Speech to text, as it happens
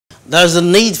There is a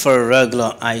need for a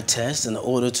regular eye test in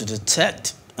order to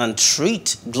detect and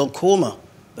treat glaucoma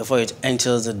before it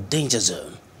enters the danger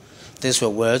zone. These were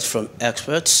words from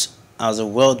experts as the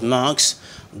world marks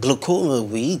Glaucoma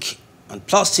Week, and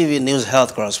Plus TV News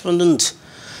health correspondent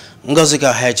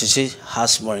Ngozika Hechichi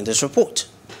has more in this report.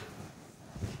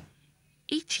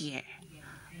 Each year,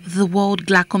 the World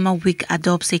Glaucoma Week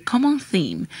adopts a common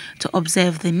theme to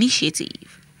observe the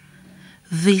initiative.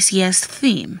 This year's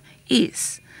theme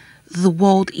is "The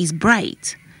World is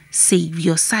Bright, Save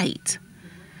Your Sight."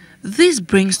 This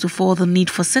brings to fore the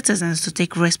need for citizens to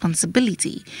take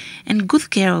responsibility and good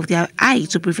care of their eye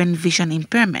to prevent vision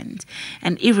impairment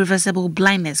and irreversible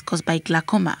blindness caused by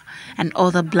glaucoma and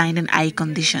other blinding eye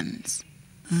conditions.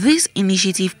 This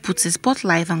initiative puts a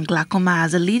spotlight on glaucoma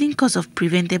as a leading cause of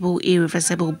preventable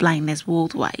irreversible blindness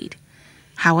worldwide.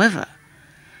 However,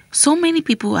 so many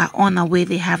people are unaware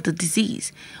they have the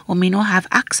disease or may not have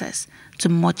access to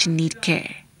much-needed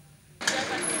care.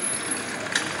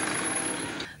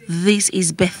 This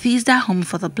is Bethesda Home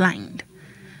for the Blind.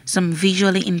 Some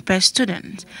visually impaired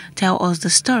students tell us the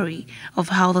story of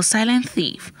how the silent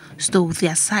thief stole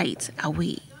their sight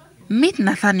away. Meet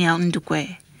Nathaniel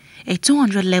Ndukwe, a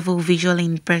 200-level visually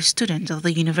impaired student of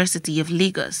the University of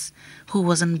Lagos who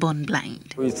wasn't born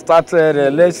blind. We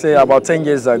started, let's say, about 10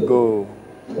 years ago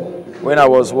when I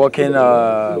was working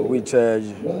with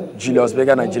Julius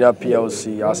Berger Nigeria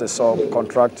PLC as a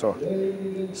subcontractor.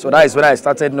 So that is when I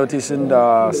started noticing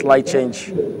the slight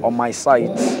change on my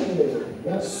sight.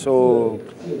 So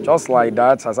just like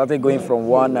that, I started going from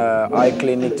one eye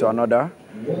clinic to another.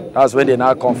 That's when they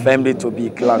now confirmed it to be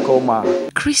glaucoma.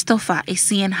 Christopher, a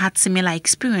CN, had similar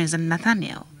experience than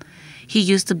Nathaniel. He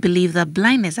used to believe that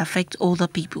blindness affects older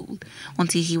people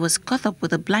until he was caught up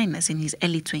with the blindness in his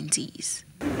early 20s.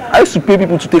 I used to pay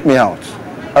people to take me out.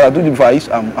 As I told you before,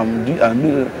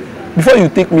 before you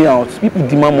take me out, people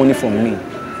demand money from me.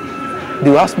 They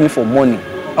will ask me for money.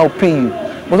 I'll pay you.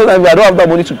 But sometimes I don't have that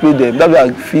money to pay them. That's why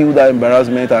I feel that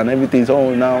embarrassment and everything.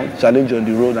 So now challenge on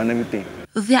the road and everything.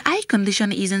 Their eye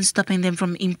condition isn't stopping them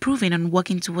from improving and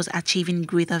working towards achieving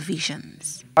greater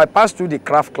visions. I passed through the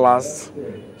craft class,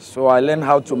 so I learned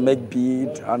how to make bead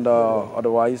and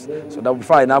otherwise. So that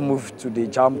before I now moved to the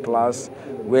jam class,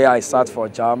 where I sat for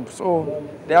jam. So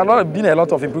there have been a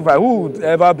lot of improvement. Who would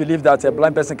ever believe that a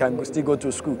blind person can still go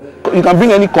to school? You can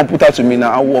bring any computer to me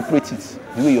now, I will operate it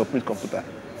the way you operate computer.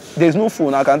 There's no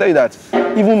phone. I can tell you that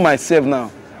even myself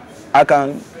now, I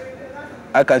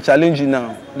can challenge you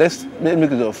now. Let's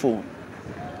make it a phone.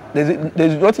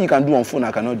 There's nothing you can do on phone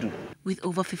I cannot do. With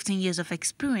over 15 years of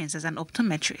experience as an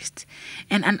optometrist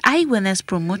and an eye wellness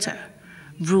promoter,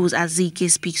 Rose Azike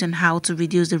speaks on how to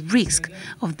reduce the risk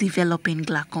of developing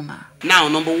glaucoma. Now,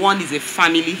 number one is a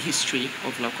family history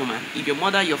of glaucoma. If your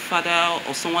mother, your father,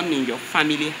 or someone in your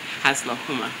family has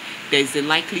glaucoma, there is a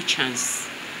likely chance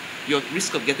your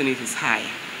risk of getting it is high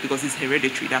because it's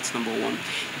hereditary. That's number one.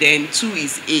 Then two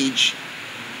is age.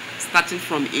 Starting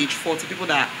from age 40, people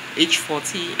that are age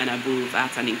 40 and above are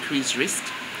at an increased risk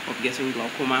of getting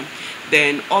glaucoma.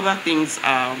 Then other things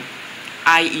are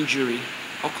eye injury,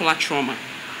 ocular trauma.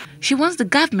 She wants the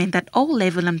government at all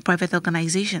levels and private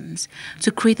organizations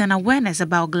to create an awareness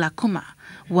about glaucoma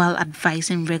while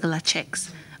advising regular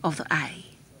checks of the eye.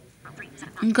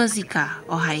 Ngozika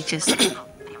Ohaiches,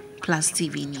 Plus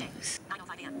TV News.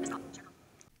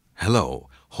 Hello,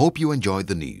 hope you enjoyed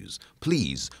the news.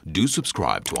 Please do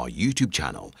subscribe to our YouTube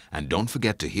channel and don't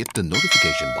forget to hit the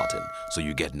notification button so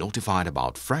you get notified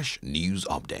about fresh news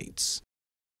updates.